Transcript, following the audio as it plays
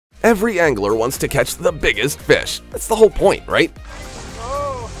Every angler wants to catch the biggest fish. That's the whole point, right?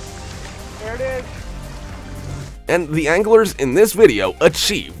 Oh, there it is. And the anglers in this video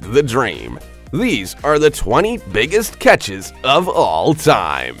achieved the dream. These are the 20 biggest catches of all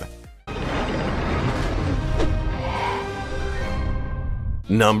time.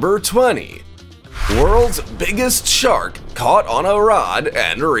 Number 20. World's biggest shark caught on a rod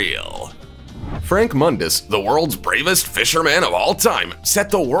and reel. Frank Mundus, the world's bravest fisherman of all time, set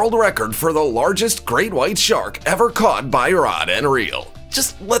the world record for the largest great white shark ever caught by rod and reel.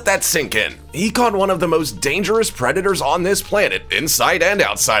 Just let that sink in. He caught one of the most dangerous predators on this planet, inside and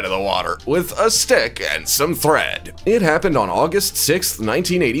outside of the water, with a stick and some thread. It happened on August 6,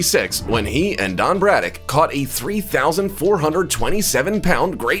 1986, when he and Don Braddock caught a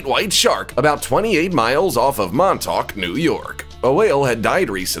 3,427-pound great white shark about 28 miles off of Montauk, New York. A whale had died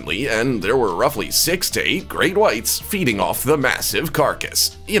recently, and there were roughly 6 to 8 great whites feeding off the massive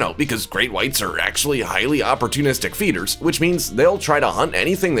carcass. You know, because great whites are actually highly opportunistic feeders, which means they'll try to hunt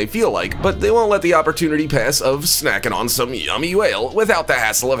anything they feel like, but they won't let the opportunity pass of snacking on some yummy whale without the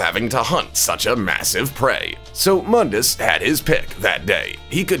hassle of having to hunt such a massive prey. So Mundus had his pick that day.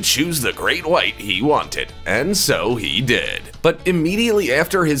 He could choose the great white he wanted, and so he did. But immediately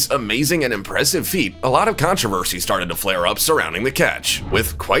after his amazing and impressive feat, a lot of controversy started to flare up surrounding the catch,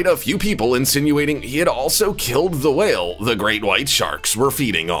 with quite a few people insinuating he had also killed the whale the great white sharks were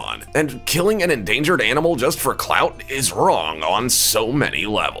feeding on. And killing an endangered animal just for clout is wrong on so many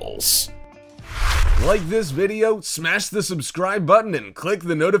levels. Like this video, smash the subscribe button and click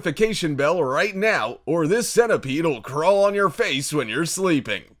the notification bell right now, or this centipede will crawl on your face when you're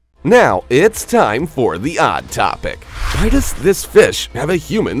sleeping. Now, it's time for the odd topic. Why does this fish have a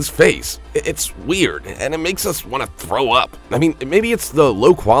human's face? It's weird, and it makes us want to throw up. I mean, maybe it's the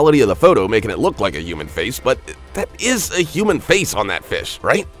low quality of the photo making it look like a human face, but that is a human face on that fish,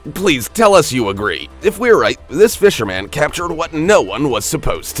 right? Please tell us you agree. If we're right, this fisherman captured what no one was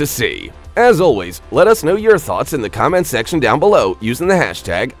supposed to see. As always, let us know your thoughts in the comment section down below using the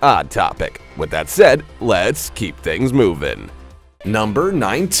hashtag #OddTopic. With that said, let's keep things moving. Number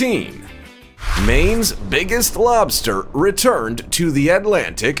 19. Maine's biggest lobster returned to the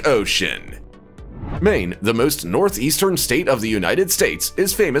Atlantic Ocean. Maine, the most northeastern state of the United States,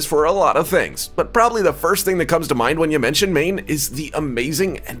 is famous for a lot of things, but probably the first thing that comes to mind when you mention Maine is the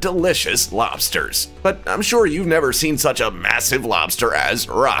amazing and delicious lobsters. But I'm sure you've never seen such a massive lobster as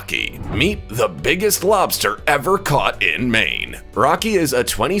Rocky. Meet the biggest lobster ever caught in Maine. Rocky is a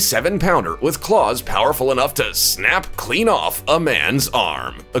 27-pounder with claws powerful enough to snap clean off a man's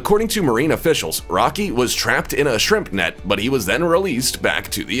arm. According to marine officials, Rocky was trapped in a shrimp net, but he was then released back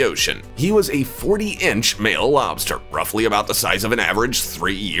to the ocean. He was a 40-inch male lobster, roughly about the size of an average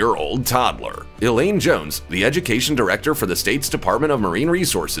 3-year-old toddler. Elaine Jones, the education director for the state's Department of Marine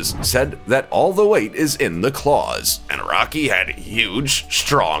Resources, said that all the weight is in the claws, and Rocky had huge,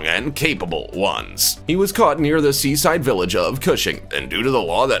 strong, and capable ones. He was caught near the seaside village of Cushing, and due to the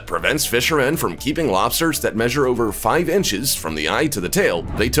law that prevents fishermen from keeping lobsters that measure over 5 inches from the eye to the tail,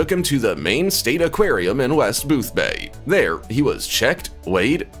 they took him to the Maine State Aquarium in West Boothbay. There, he was checked,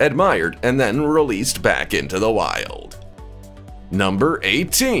 weighed, admired, and then released back into the wild. Number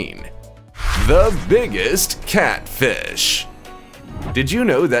 18. The biggest catfish. Did you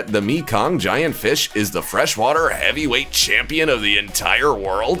know that the Mekong giant fish is the freshwater heavyweight champion of the entire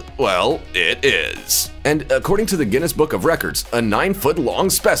world? Well, it is. And according to the Guinness Book of Records, a 9-foot-long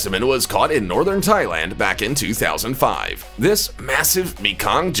specimen was caught in northern Thailand back in 2005. This massive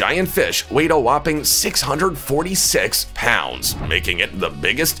Mekong giant fish weighed a whopping 646 pounds, making it the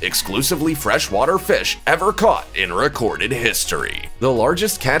biggest exclusively freshwater fish ever caught in recorded history. The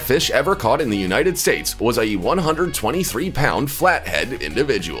largest catfish ever caught in the United States was a 123-pound flathead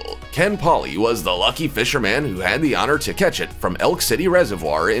individual. Ken Pauley was the lucky fisherman who had the honor to catch it from Elk City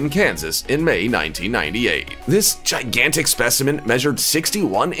Reservoir in Kansas in May 1998. This gigantic specimen measured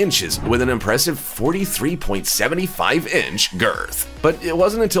 61 inches with an impressive 43.75-inch girth. But it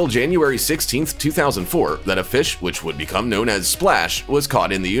wasn't until January 16, 2004 that a fish which would become known as Splash was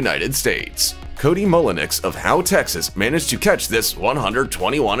caught in the United States. Cody Mullenix of Howe, Texas managed to catch this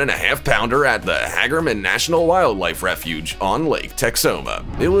 121.5-pounder at the Hagerman National Wildlife Refuge on Lake Texoma.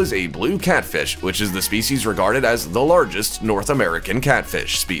 It was a blue catfish, which is the species regarded as the largest North American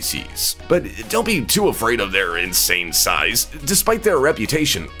catfish species. But don't be too afraid of their insane size. Despite their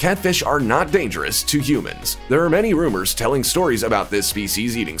reputation, catfish are not dangerous to humans. There are many rumors telling stories about this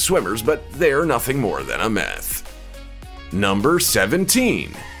species eating swimmers, but they're nothing more than a myth. Number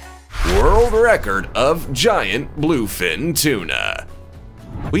 17. World record of giant bluefin tuna.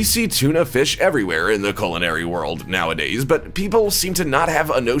 We see tuna fish everywhere in the culinary world nowadays, but people seem to not have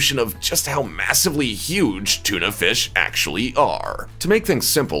a notion of just how massively huge tuna fish actually are. To make things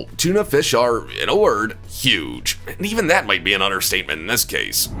simple, tuna fish are, in a word, huge. And even that might be an understatement in this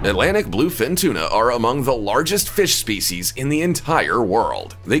case. Atlantic bluefin tuna are among the largest fish species in the entire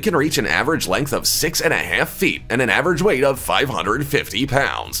world. They can reach an average length of 6.5 feet and an average weight of 550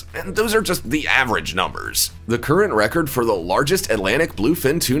 pounds. And those are just the average numbers. The current record for the largest Atlantic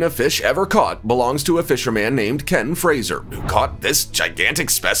bluefin tuna fish ever caught belongs to a fisherman named Ken Fraser, who caught this gigantic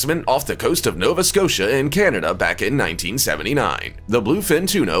specimen off the coast of Nova Scotia in Canada back in 1979. The bluefin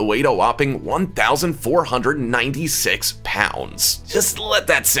tuna weighed a whopping 1,496 pounds. Just let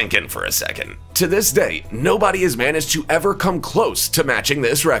that sink in for a second. To this day, nobody has managed to ever come close to matching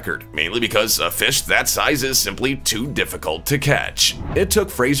this record, mainly because a fish that size is simply too difficult to catch. It took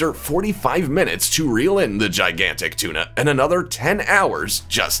Fraser 45 minutes to reel in the gigantic tuna and another 10 hours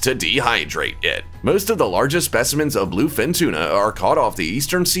just to dehydrate it. Most of the largest specimens of bluefin tuna are caught off the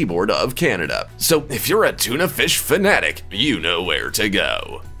eastern seaboard of Canada, so if you're a tuna fish fanatic, you know where to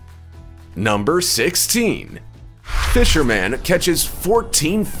go. Number 16. Fisherman catches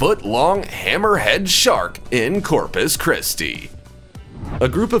 14-foot-long hammerhead shark in Corpus Christi. A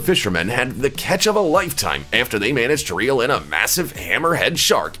group of fishermen had the catch of a lifetime after they managed to reel in a massive hammerhead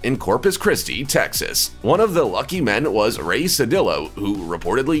shark in Corpus Christi, Texas. One of the lucky men was Ray Cedillo, who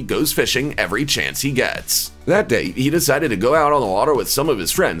reportedly goes fishing every chance he gets. That day, he decided to go out on the water with some of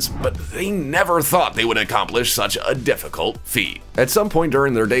his friends, but they never thought they would accomplish such a difficult feat. At some point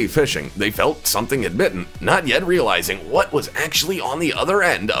during their day fishing, they felt something had bitten, not yet realizing what was actually on the other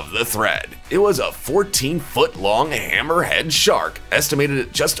end of the thread. It was a 14-foot-long hammerhead shark, estimated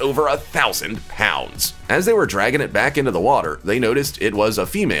at just over 1,000 pounds. As they were dragging it back into the water, they noticed it was a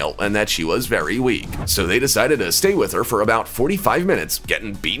female and that she was very weak. So they decided to stay with her for about 45 minutes,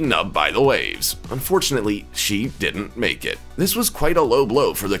 getting beaten up by the waves. Unfortunately, she didn't make it. This was quite a low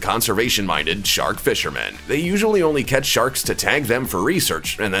blow for the conservation-minded shark fishermen. They usually only catch sharks to tag them for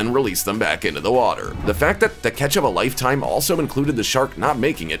research and then release them back into the water. The fact that the catch of a lifetime also included the shark not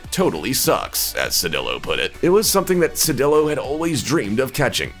making it totally sucks, as Cedillo put it. It was something that Cedillo had always dreamed of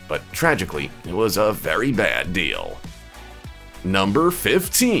catching, but tragically, it was a very bad deal. Number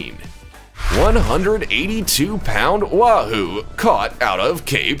 15. 182-pound wahoo caught out of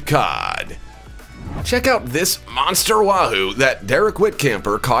Cape Cod. Check out this monster wahoo that Derek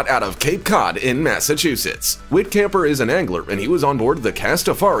Whitcamper caught out of Cape Cod in Massachusetts. Whitcamper is an angler and he was on board the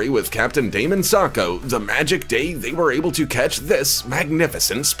Castafari with Captain Damon Sacco the magic day they were able to catch this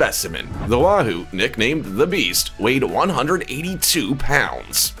magnificent specimen. The wahoo, nicknamed the Beast, weighed 182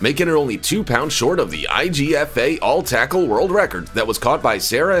 pounds, making it only 2 pounds short of the IGFA all-tackle world record that was caught by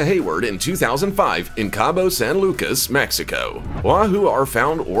Sarah Hayward in 2005 in Cabo San Lucas, Mexico. Wahoo are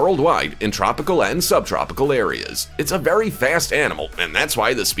found worldwide in tropical and subtropical areas. It's a very fast animal, and that's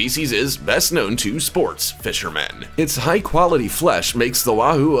why the species is best known to sports fishermen. Its high-quality flesh makes the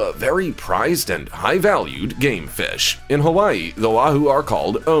wahoo a very prized and high-valued game fish. In Hawaii, the wahoo are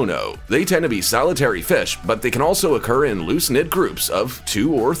called ono. They tend to be solitary fish, but they can also occur in loose-knit groups of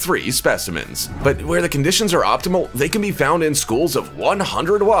 2 or 3 specimens. But where the conditions are optimal, they can be found in schools of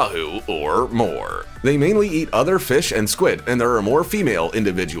 100 wahoo or more. They mainly eat other fish and squid, and there are more female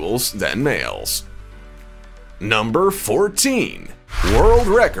individuals than males. Number 14. World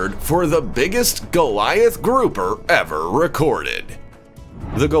record for the biggest Goliath grouper ever recorded.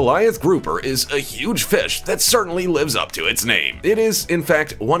 The Goliath grouper is a huge fish that certainly lives up to its name. It is, in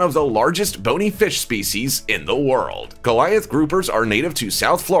fact, one of the largest bony fish species in the world. Goliath groupers are native to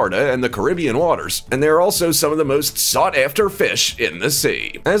South Florida and the Caribbean waters, and they are also some of the most sought-after fish in the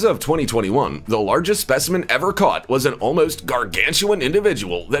sea. As of 2021, the largest specimen ever caught was an almost gargantuan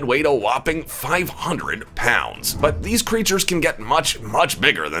individual that weighed a whopping 500 pounds. But these creatures can get much, much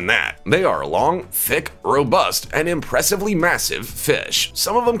bigger than that. They are long, thick, robust, and impressively massive fish.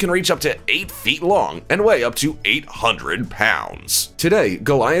 Some of them can reach up to 8 feet long and weigh up to 800 pounds. Today,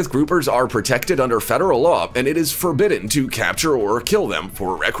 Goliath groupers are protected under federal law, and it is forbidden to capture or kill them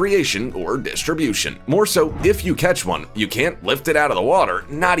for recreation or distribution. More so, if you catch one, you can't lift it out of the water,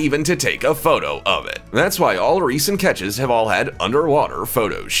 not even to take a photo of it. That's why all recent catches have all had underwater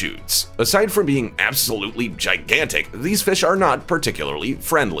photo shoots. Aside from being absolutely gigantic, these fish are not particularly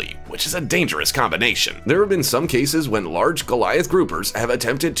friendly, which is a dangerous combination. There have been some cases when large Goliath groupers have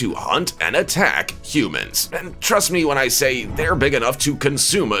attempted to hunt and attack humans. And trust me when I say they're big enough to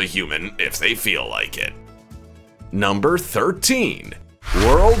consume a human if they feel like it. Number 13.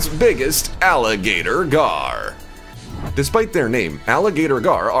 World's biggest alligator gar. Despite their name, alligator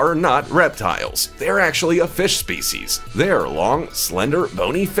gar are not reptiles. They're actually a fish species. They're long, slender,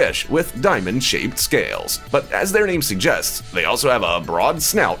 bony fish with diamond-shaped scales. But as their name suggests, they also have a broad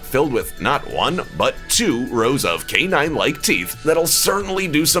snout filled with not one, but two rows of canine-like teeth that'll certainly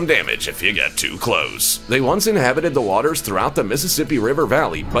do some damage if you get too close. They once inhabited the waters throughout the Mississippi River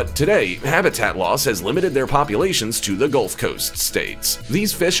Valley, but today, habitat loss has limited their populations to the Gulf Coast states.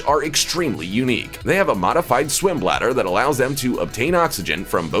 These fish are extremely unique. They have a modified swim bladder that allows them to obtain oxygen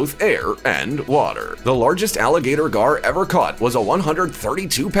from both air and water. The largest alligator gar ever caught was a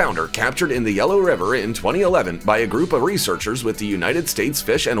 132-pounder captured in the Yellow River in 2011 by a group of researchers with the United States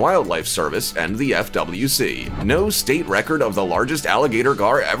Fish and Wildlife Service and the FWC. No state record of the largest alligator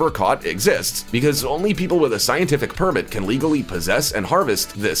gar ever caught exists because only people with a scientific permit can legally possess and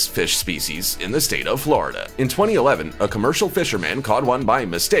harvest this fish species in the state of Florida. In 2011, a commercial fisherman caught one by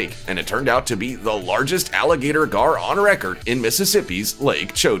mistake, and it turned out to be the largest alligator gar on record in Mississippi's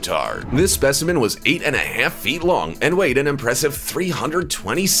Lake Chotard. This specimen was 8.5 feet long and weighed an impressive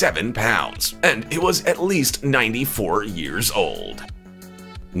 327 pounds, and it was at least 94 years old.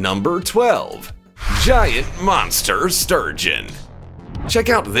 Number 12. Giant Monster Sturgeon. Check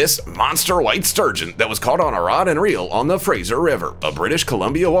out this monster white sturgeon that was caught on a rod and reel on the Fraser River, a British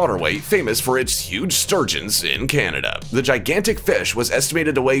Columbia waterway famous for its huge sturgeons in Canada. The gigantic fish was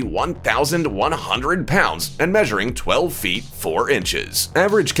estimated to weigh 1,100 pounds and measuring 12 feet 4 inches.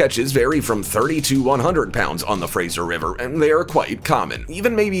 Average catches vary from 30 to 100 pounds on the Fraser River, and they are quite common.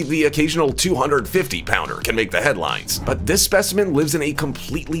 Even maybe the occasional 250-pounder can make the headlines. But this specimen lives in a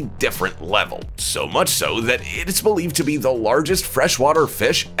completely different level, so much so that it's believed to be the largest freshwater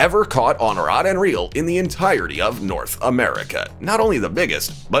fish ever caught on rod and reel in the entirety of North America. Not only the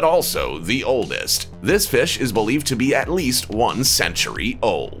biggest, but also the oldest. This fish is believed to be at least 1 century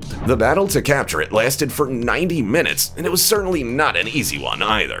old. The battle to capture it lasted for 90 minutes, and it was certainly not an easy one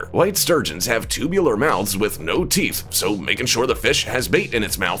either. White sturgeons have tubular mouths with no teeth, so making sure the fish has bait in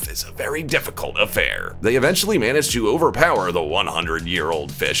its mouth is a very difficult affair. They eventually managed to overpower the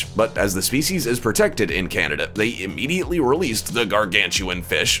 100-year-old fish, but as the species is protected in Canada, they immediately released the gargantuan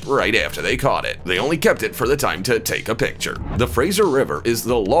fish right after they caught it. They only kept it for the time to take a picture. The Fraser River is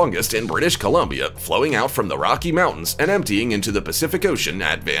the longest in British Columbia, flowing out from the Rocky Mountains and emptying into the Pacific Ocean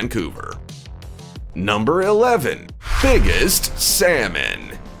at Vancouver. Number 11. Biggest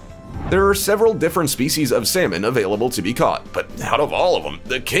salmon. There are several different species of salmon available to be caught, but out of all of them,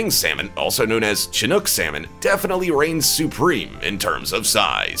 the king salmon, also known as Chinook salmon, definitely reigns supreme in terms of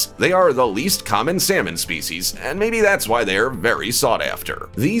size. They are the least common salmon species, and maybe that's why they are very sought after.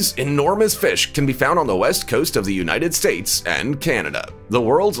 These enormous fish can be found on the west coast of the United States and Canada. The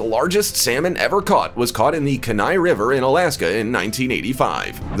world's largest salmon ever caught was caught in the Kenai River in Alaska in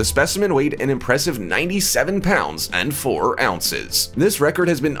 1985. The specimen weighed an impressive 97 pounds and 4 ounces. This record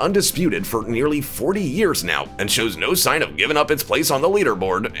has been undisputed for nearly 40 years now and shows no sign of giving up its place on the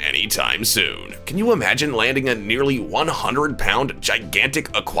leaderboard anytime soon. Can you imagine landing a nearly 100-pound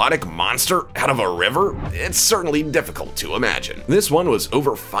gigantic aquatic monster out of a river? It's certainly difficult to imagine. This one was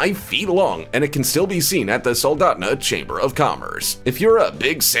over 5 feet long, and it can still be seen at the Soldotna Chamber of Commerce. If you're a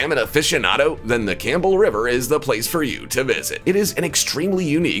big salmon aficionado, then the Campbell River is the place for you to visit. It is an extremely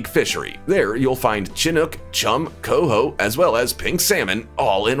unique fishery. There you'll find Chinook, chum, coho, as well as pink salmon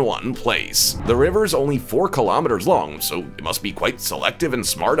all in one place. The river's only 4 kilometers long, so you must be quite selective and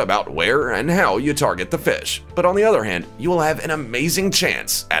smart about where and how you target the fish. But on the other hand, you will have an amazing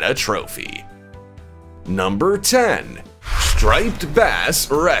chance at a trophy. Number 10. Striped Bass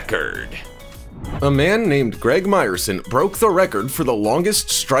Record. A man named Greg Meyerson broke the record for the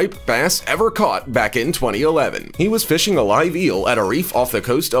longest striped bass ever caught back in 2011. He was fishing a live eel at a reef off the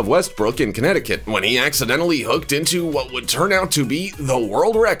coast of Westbrook in Connecticut when he accidentally hooked into what would turn out to be the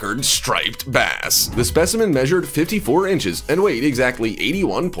world record striped bass. The specimen measured 54 inches and weighed exactly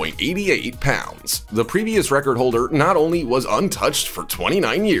 81.88 pounds. The previous record holder not only was untouched for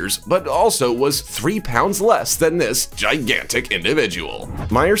 29 years, but also was 3 pounds less than this gigantic individual.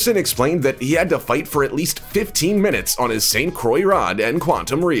 Meyerson explained that he had to fight for at least 15 minutes on his St. Croix rod and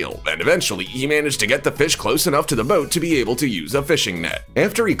quantum reel, and eventually he managed to get the fish close enough to the boat to be able to use a fishing net.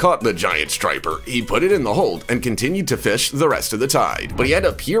 After he caught the giant striper, he put it in the hold and continued to fish the rest of the tide. But he had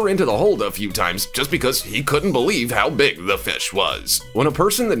to peer into the hold a few times just because he couldn't believe how big the fish was. When a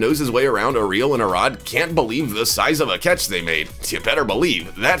person that knows his way around a reel and a rod can't believe the size of a catch they made, you better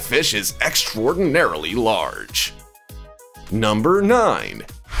believe that fish is extraordinarily large. Number 9.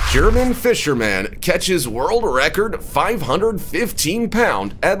 German fisherman catches world record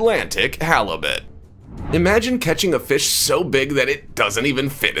 515-pound Atlantic halibut. Imagine catching a fish so big that it doesn't even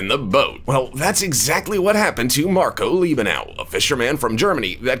fit in the boat. Well, that's exactly what happened to Marco Liebenau, a fisherman from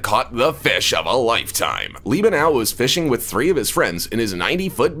Germany that caught the fish of a lifetime. Liebenau was fishing with 3 of his friends in his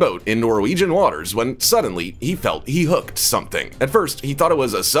 90-foot boat in Norwegian waters when suddenly he felt he hooked something. At first, he thought it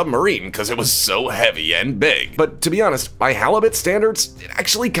was a submarine because it was so heavy and big. But to be honest, by halibut standards, it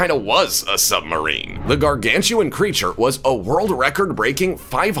actually kind of was a submarine. The gargantuan creature was a world record-breaking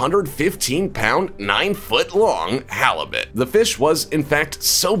 515-pound, 9-foot-long halibut. The fish was, in fact,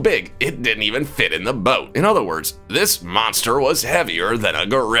 so big it didn't even fit in the boat. In other words, this monster was heavier than a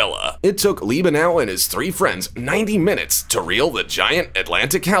gorilla. It took Liebenau and his 3 friends 90 minutes to reel the giant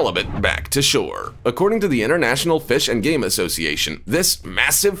Atlantic halibut back to shore. According to the International Fish and Game Association, this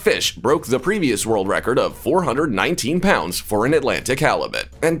massive fish broke the previous world record of 419 pounds for an Atlantic halibut.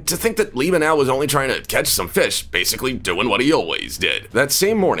 And to think that Liebenau was only trying to catch some fish, basically doing what he always did. That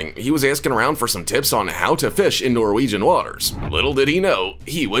same morning, he was asking around for some tips on how to fish in Norwegian waters. Little did he know,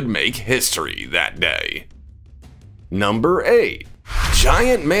 he would make history that day. Number 8.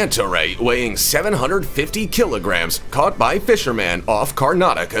 Giant manta ray weighing 750 kilograms caught by fisherman off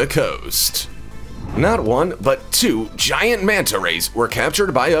Karnataka coast. Not 1, but 2 giant manta rays were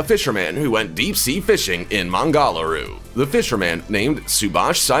captured by a fisherman who went deep-sea fishing in Mangaluru. The fisherman, named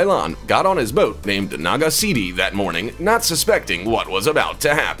Subhash Sailan, got on his boat named Nagasidi that morning, not suspecting what was about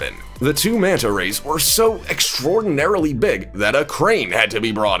to happen. The 2 manta rays were so extraordinarily big that a crane had to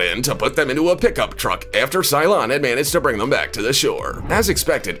be brought in to put them into a pickup truck after Sailan had managed to bring them back to the shore. As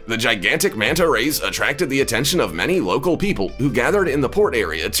expected, the gigantic manta rays attracted the attention of many local people who gathered in the port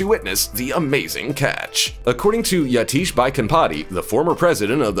area to witness the amazing catch. According to Yatish Baikanpati, the former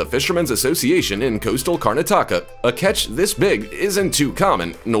president of the Fishermen's Association in coastal Karnataka, a catch this big isn't too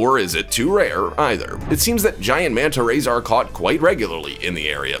common, nor is it too rare either. It seems that giant manta rays are caught quite regularly in the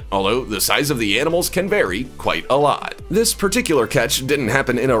area, although the size of the animals can vary quite a lot. This particular catch didn't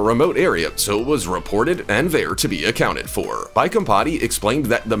happen in a remote area, so it was reported and there to be accounted for. Baikanpati explained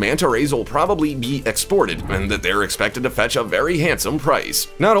that the manta rays will probably be exported and that they're expected to fetch a very handsome price,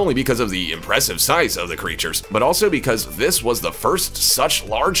 not only because of the impressive size of the creatures, but also because this was the first such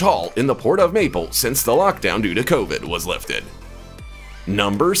large haul in the port of Maple since the lockdown due to COVID was lifted.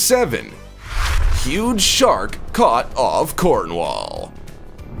 Number 7. Huge shark caught off Cornwall.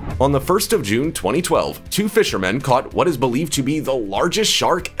 On the 1st of June 2012, 2 fishermen caught what is believed to be the largest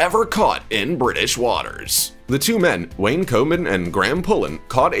shark ever caught in British waters. The 2 men, Wayne Coman and Graham Pullen,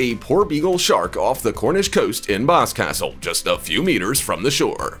 caught a porbeagle shark off the Cornish coast in Boscastle, just a few meters from the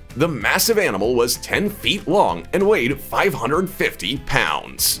shore. The massive animal was 10 feet long and weighed 550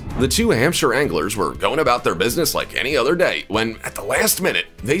 pounds. The 2 Hampshire anglers were going about their business like any other day when, at the last minute,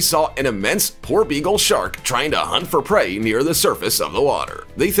 they saw an immense porbeagle shark trying to hunt for prey near the surface of the water.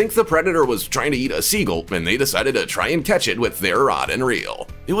 They think the predator was trying to eat a seagull, and they decided to try and catch it with their rod and reel.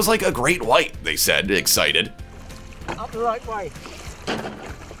 It was like a great white, they said, excited. Up the right way.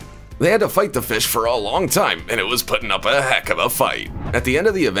 They had to fight the fish for a long time, and it was putting up a heck of a fight. At the end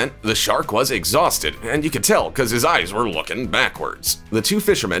of the event, the shark was exhausted, and you could tell because his eyes were looking backwards. The 2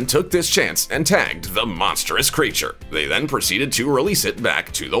 fishermen took this chance and tagged the monstrous creature. They then proceeded to release it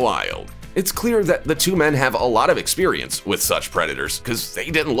back to the wild. It's clear that the 2 men have a lot of experience with such predators, because they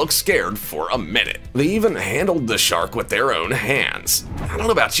didn't look scared for a minute. They even handled the shark with their own hands. I don't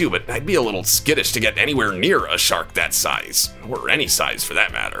know about you, but I'd be a little skittish to get anywhere near a shark that size, or any size for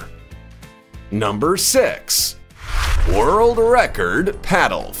that matter. Number 6. World record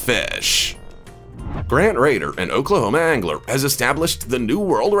paddlefish. Grant Rader, an Oklahoma angler, has established the new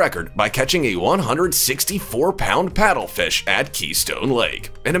world record by catching a 164-pound paddlefish at Keystone Lake.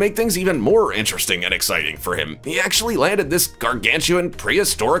 And to make things even more interesting and exciting for him, he actually landed this gargantuan,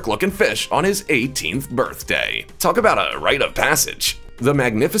 prehistoric-looking fish on his 18th birthday. Talk about a rite of passage. The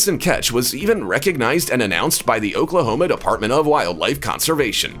magnificent catch was even recognized and announced by the Oklahoma Department of Wildlife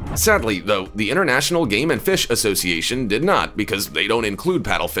Conservation. Sadly, though, the International Game and Fish Association did not, because they don't include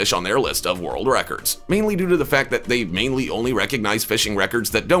paddlefish on their list of world records, mainly due to the fact that they mainly only recognize fishing records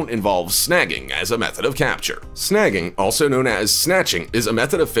that don't involve snagging as a method of capture. Snagging, also known as snatching, is a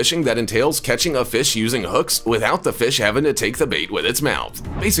method of fishing that entails catching a fish using hooks without the fish having to take the bait with its mouth.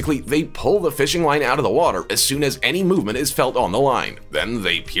 Basically, they pull the fishing line out of the water as soon as any movement is felt on the line. Then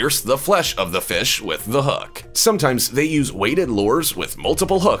they pierce the flesh of the fish with the hook. Sometimes they use weighted lures with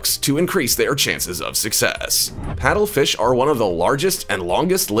multiple hooks to increase their chances of success. Paddlefish are one of the largest and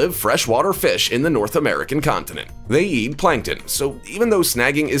longest-lived freshwater fish in the North American continent. They eat plankton, so even though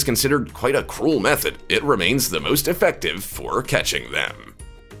snagging is considered quite a cruel method, it remains the most effective for catching them.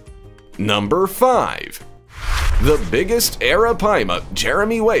 Number 5. The biggest arapaima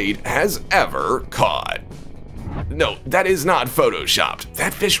Jeremy Wade has ever caught. No, that is not photoshopped.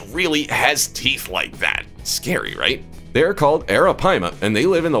 That fish really has teeth like that. Scary, right? They're called arapaima, and they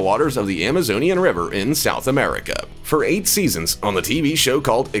live in the waters of the Amazonian River in South America. For 8 seasons on the TV show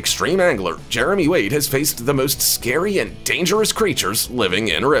called Extreme Angler, Jeremy Wade has faced the most scary and dangerous creatures living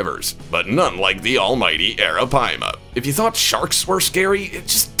in rivers, but none like the almighty arapaima. If you thought sharks were scary,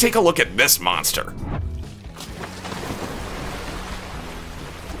 just take a look at this monster.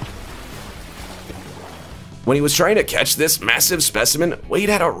 When he was trying to catch this massive specimen, Wade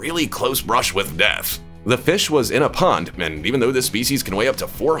had a really close brush with death. The fish was in a pond, and even though this species can weigh up to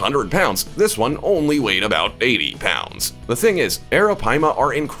 400 pounds, this one only weighed about 80 pounds. The thing is, arapaima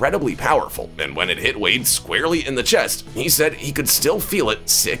are incredibly powerful, and when it hit Wade squarely in the chest, he said he could still feel it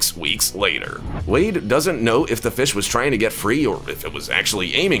 6 weeks later. Wade doesn't know if the fish was trying to get free or if it was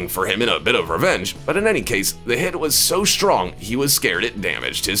actually aiming for him in a bit of revenge, but in any case, the hit was so strong he was scared it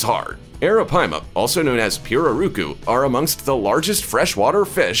damaged his heart. Arapaima, also known as pirarucu, are amongst the largest freshwater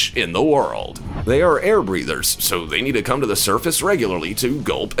fish in the world. They are air breathers, so they need to come to the surface regularly to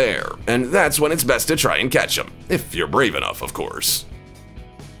gulp air, and that's when it's best to try and catch them, if you're brave enough, of course.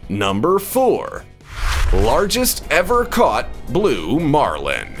 Number 4. Largest ever caught blue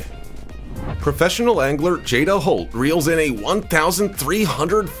marlin. Professional angler Jada Holt reels in a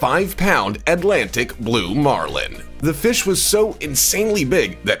 1,305-pound Atlantic blue marlin. The fish was so insanely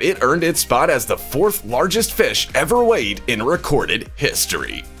big that it earned its spot as the 4th largest fish ever weighed in recorded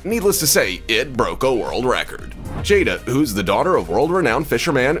history. Needless to say, it broke a world record. Jada, who's the daughter of world-renowned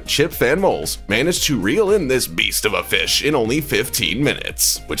fisherman Chip Van Moles, managed to reel in this beast of a fish in only 15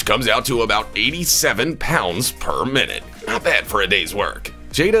 minutes, which comes out to about 87 pounds per minute. Not bad for a day's work.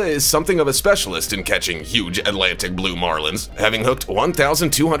 Jada is something of a specialist in catching huge Atlantic blue marlins, having hooked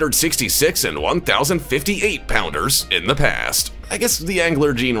 1,266 and 1,058 pounders in the past. I guess the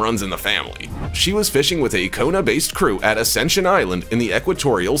angler gene runs in the family. She was fishing with a Kona-based crew at Ascension Island in the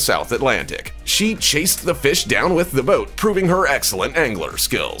equatorial South Atlantic. She chased the fish down with the boat, proving her excellent angler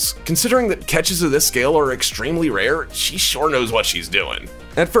skills. Considering that catches of this scale are extremely rare, she sure knows what she's doing.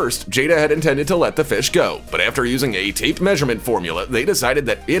 At first, Jada had intended to let the fish go, but after using a tape measurement formula, they decided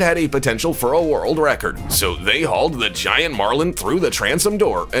that it had a potential for a world record. So they hauled the giant marlin through the transom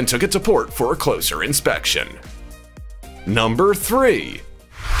door and took it to port for a closer inspection. Number 3.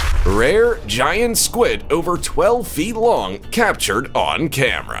 Rare giant squid over 12 feet long captured on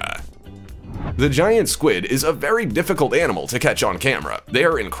camera. The giant squid is a very difficult animal to catch on camera. They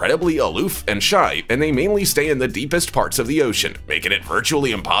are incredibly aloof and shy, and they mainly stay in the deepest parts of the ocean, making it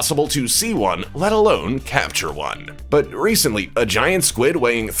virtually impossible to see one, let alone capture one. But recently, a giant squid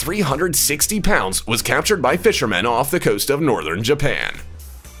weighing 360 pounds was captured by fishermen off the coast of northern Japan.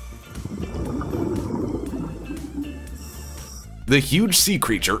 The huge sea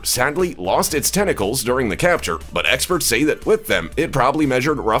creature sadly lost its tentacles during the capture, but experts say that with them, it probably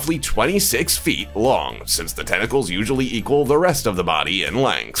measured roughly 26 feet long, since the tentacles usually equal the rest of the body in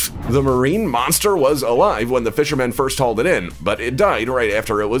length. The marine monster was alive when the fishermen first hauled it in, but it died right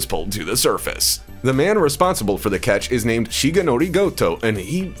after it was pulled to the surface. The man responsible for the catch is named Shigenori Goto, and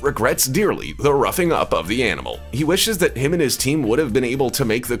he regrets dearly the roughing up of the animal. He wishes that him and his team would have been able to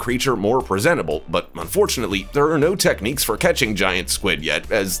make the creature more presentable, but unfortunately, there are no techniques for catching giant squid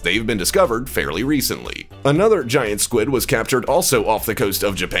yet, as they've been discovered fairly recently. Another giant squid was captured also off the coast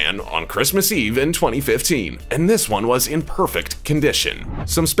of Japan on Christmas Eve in 2015, and this one was in perfect condition.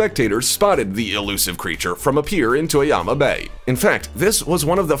 Some spectators spotted the elusive creature from a pier in Toyama Bay. In fact, this was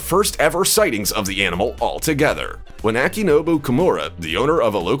one of the first ever sightings of the animal altogether. When Akinobu Kimura, the owner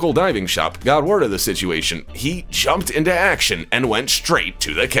of a local diving shop, got word of the situation, he jumped into action and went straight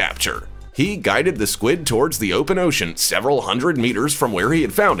to the capture. He guided the squid towards the open ocean several hundred meters from where he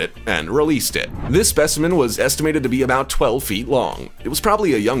had found it and released it. This specimen was estimated to be about 12 feet long. It was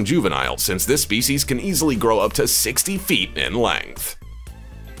probably a young juvenile, since this species can easily grow up to 60 feet in length.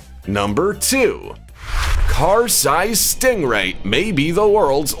 Number 2. Car-sized stingray may be the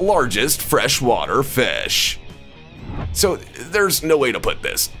world's largest freshwater fish. So there's no way to put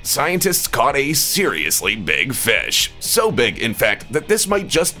this. Scientists caught a seriously big fish. So big, in fact, that this might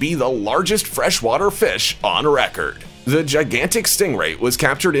just be the largest freshwater fish on record. The gigantic stingray was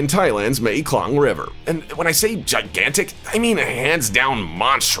captured in Thailand's Mekong River. And when I say gigantic, I mean hands down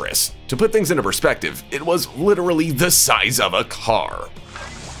monstrous. To put things into perspective, it was literally the size of a car.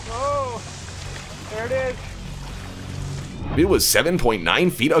 Oh, there it is. It was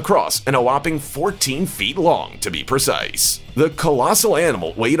 7.9 feet across and a whopping 14 feet long, to be precise. The colossal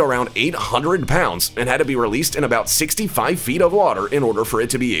animal weighed around 800 pounds and had to be released in about 65 feet of water in order for it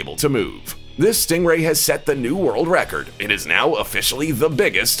to be able to move. This stingray has set the new world record. It is now officially the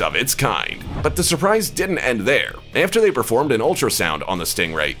biggest of its kind. But the surprise didn't end there. After they performed an ultrasound on the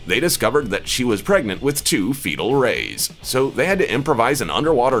stingray, they discovered that she was pregnant with 2 fetal rays. So they had to improvise an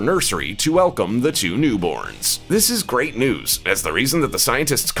underwater nursery to welcome the 2 newborns. This is great news, as the reason that the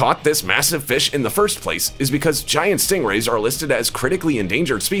scientists caught this massive fish in the first place is because giant stingrays are listed as critically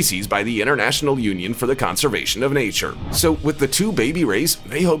endangered species by the International Union for the Conservation of Nature. So with the 2 baby rays,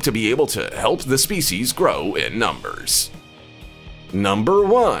 they hope to be able to help the species grow in numbers. Number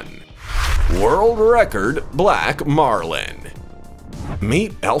 1. World Record Black Marlin.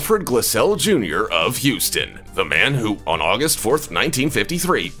 Meet Alfred Glissell Jr. of Houston, the man who, on August 4th,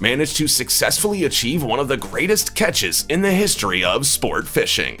 1953, managed to successfully achieve one of the greatest catches in the history of sport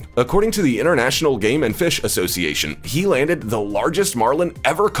fishing. According to the International Game and Fish Association, he landed the largest marlin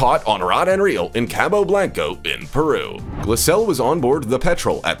ever caught on rod and reel in Cabo Blanco in Peru. Glissell was on board the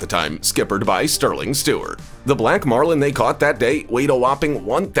Petrel at the time, skippered by Sterling Stewart. The black marlin they caught that day weighed a whopping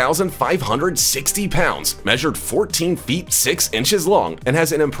 1,560 pounds, measured 14 feet 6 inches long, and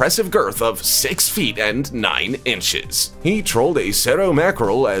has an impressive girth of 6 feet and 9 inches. He trolled a Cerro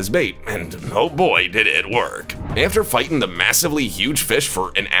mackerel as bait, and oh boy did it work. After fighting the massively huge fish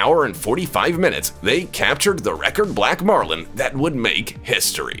for an hour and 45 minutes, they captured the record black marlin that would make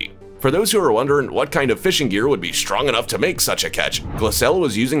history. For those who are wondering what kind of fishing gear would be strong enough to make such a catch, Glissell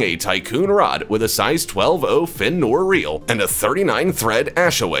was using a Tycoon rod with a size 12-0 fin-nor reel and a 39-thread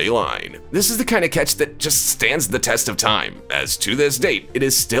Ashaway line. This is the kind of catch that just stands the test of time, as to this date, it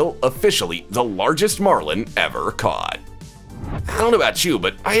is still officially the largest marlin ever caught. I don't know about you,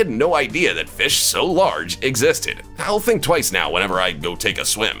 but I had no idea that fish so large existed. I'll think twice now whenever I go take a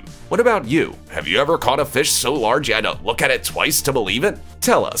swim. What about you? Have you ever caught a fish so large you had to look at it twice to believe it?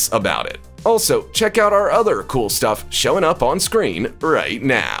 Tell us about it. Also, check out our other cool stuff showing up on screen right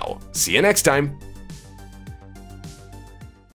now. See you next time.